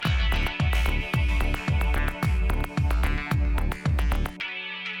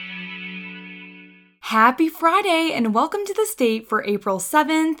Happy Friday and welcome to The State for April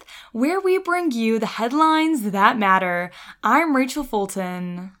 7th, where we bring you the headlines that matter. I'm Rachel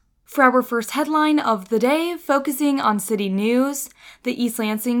Fulton. For our first headline of the day, focusing on city news, the East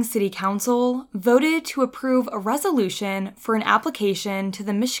Lansing City Council voted to approve a resolution for an application to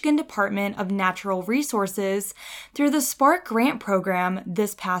the Michigan Department of Natural Resources through the Spark Grant Program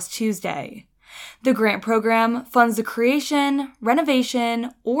this past Tuesday. The grant program funds the creation,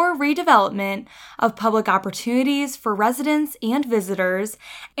 renovation, or redevelopment of public opportunities for residents and visitors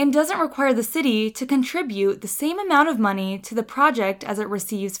and doesn't require the city to contribute the same amount of money to the project as it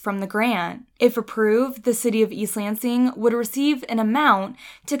receives from the grant. If approved, the city of East Lansing would receive an amount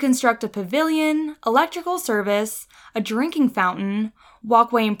to construct a pavilion, electrical service, a drinking fountain,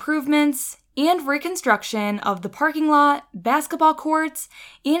 walkway improvements, and reconstruction of the parking lot, basketball courts,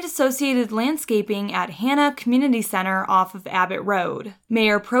 and associated landscaping at Hannah Community Center off of Abbott Road.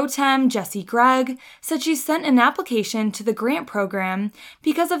 Mayor Pro Tem Jessie Gregg said she sent an application to the grant program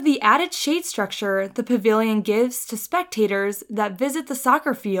because of the added shade structure the pavilion gives to spectators that visit the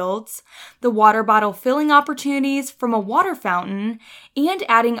soccer fields, the water bottle filling opportunities from a water fountain, and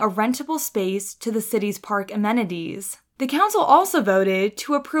adding a rentable space to the city's park amenities. The council also voted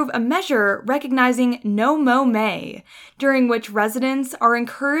to approve a measure recognizing No Mow May, during which residents are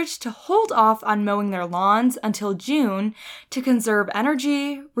encouraged to hold off on mowing their lawns until June to conserve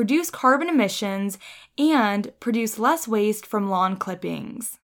energy, reduce carbon emissions, and produce less waste from lawn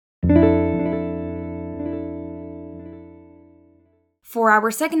clippings. For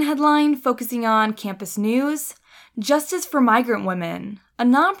our second headline, focusing on campus news, Justice for Migrant Women, a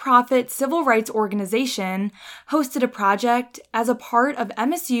nonprofit civil rights organization, hosted a project as a part of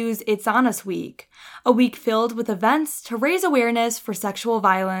MSU's It's On Us Week, a week filled with events to raise awareness for sexual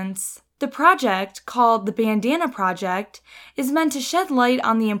violence. The project, called the Bandana Project, is meant to shed light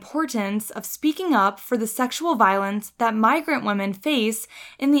on the importance of speaking up for the sexual violence that migrant women face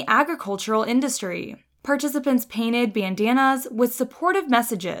in the agricultural industry. Participants painted bandanas with supportive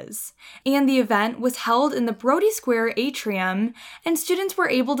messages, and the event was held in the Brody Square atrium, and students were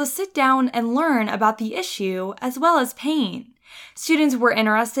able to sit down and learn about the issue as well as paint. Students were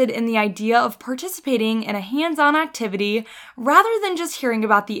interested in the idea of participating in a hands-on activity rather than just hearing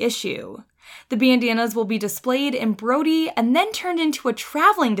about the issue. The bandanas will be displayed in Brody and then turned into a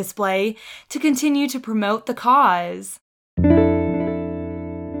traveling display to continue to promote the cause.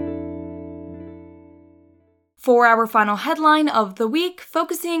 For our final headline of the week,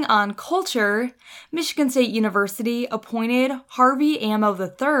 focusing on culture, Michigan State University appointed Harvey Ammo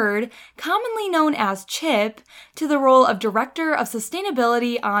III, commonly known as Chip, to the role of Director of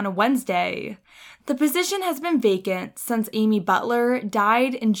Sustainability on Wednesday. The position has been vacant since Amy Butler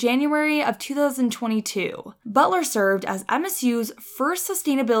died in January of 2022. Butler served as MSU's first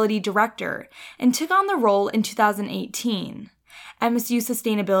sustainability director and took on the role in 2018. MSU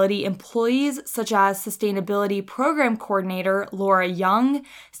sustainability employees, such as Sustainability Program Coordinator Laura Young,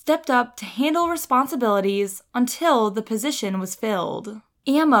 stepped up to handle responsibilities until the position was filled.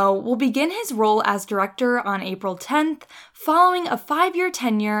 Ammo will begin his role as director on April 10th, following a 5-year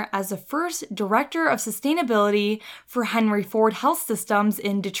tenure as the first director of sustainability for Henry Ford Health Systems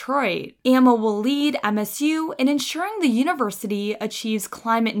in Detroit. Ammo will lead MSU in ensuring the university achieves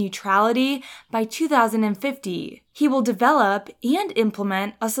climate neutrality by 2050. He will develop and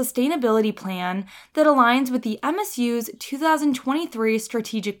implement a sustainability plan that aligns with the MSU's 2023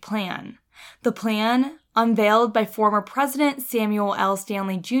 strategic plan. The plan, unveiled by former President Samuel L.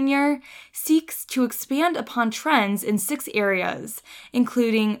 Stanley Jr., seeks to expand upon trends in 6 areas,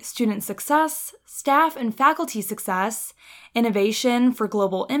 including student success, staff and faculty success, innovation for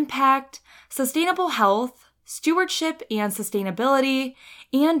global impact, sustainable health, stewardship and sustainability,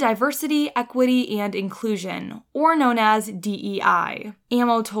 and diversity, equity, and inclusion, or known as DEI.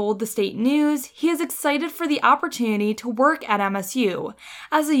 Ammo told the State News he is excited for the opportunity to work at MSU,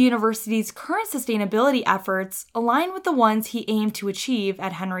 as the university's current sustainability efforts align with the ones he aimed to achieve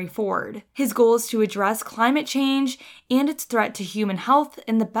at Henry Ford. His goal is to address climate change and its threat to human health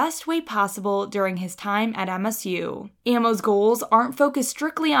in the best way possible during his time at MSU. Ammo's goals aren't focused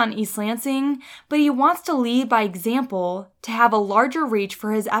strictly on East Lansing, but he wants to lead by example to have a larger reach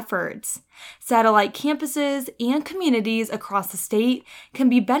for his efforts. Satellite campuses and communities across the state can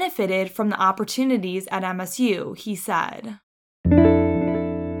be benefited from the opportunities at MSU, he said.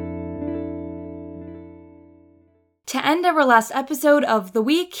 To end our last episode of the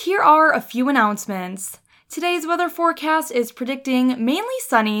week, here are a few announcements. Today's weather forecast is predicting mainly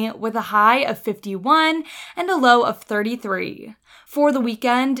sunny with a high of 51 and a low of 33. For the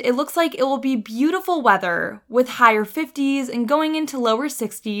weekend, it looks like it will be beautiful weather with higher 50s and going into lower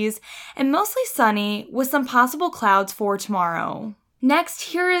 60s and mostly sunny with some possible clouds for tomorrow. Next,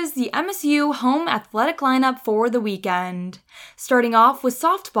 here is the MSU home athletic lineup for the weekend. Starting off with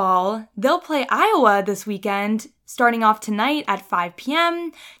softball, they'll play Iowa this weekend, starting off tonight at 5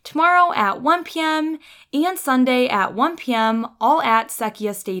 p.m., tomorrow at 1 p.m., and Sunday at 1 p.m., all at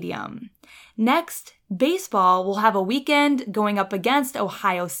Sequia Stadium. Next, baseball will have a weekend going up against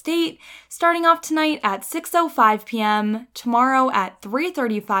Ohio State, starting off tonight at 6:05 p.m., tomorrow at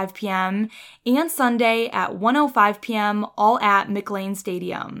 3:35 p.m., and Sunday at 1:05 p.m., all at McLean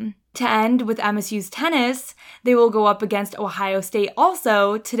Stadium. To end with MSU's tennis, they will go up against Ohio State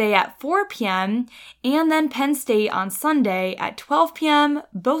also today at 4 p.m., and then Penn State on Sunday at 12 p.m.,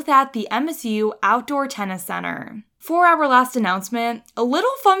 both at the MSU Outdoor Tennis Center. For our last announcement, a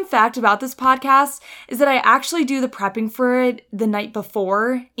little fun fact about this podcast is that I actually do the prepping for it the night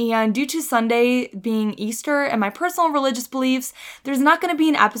before, and due to Sunday being Easter and my personal religious beliefs, there's not going to be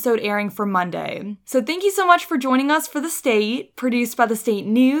an episode airing for Monday. So thank you so much for joining us for The State, produced by the State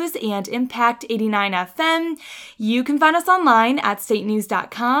News and Impact 89 FM. You can find us online at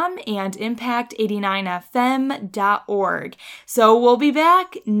statenews.com and impact89fm.org. So we'll be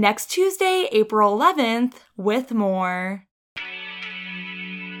back next Tuesday, April 11th, with more.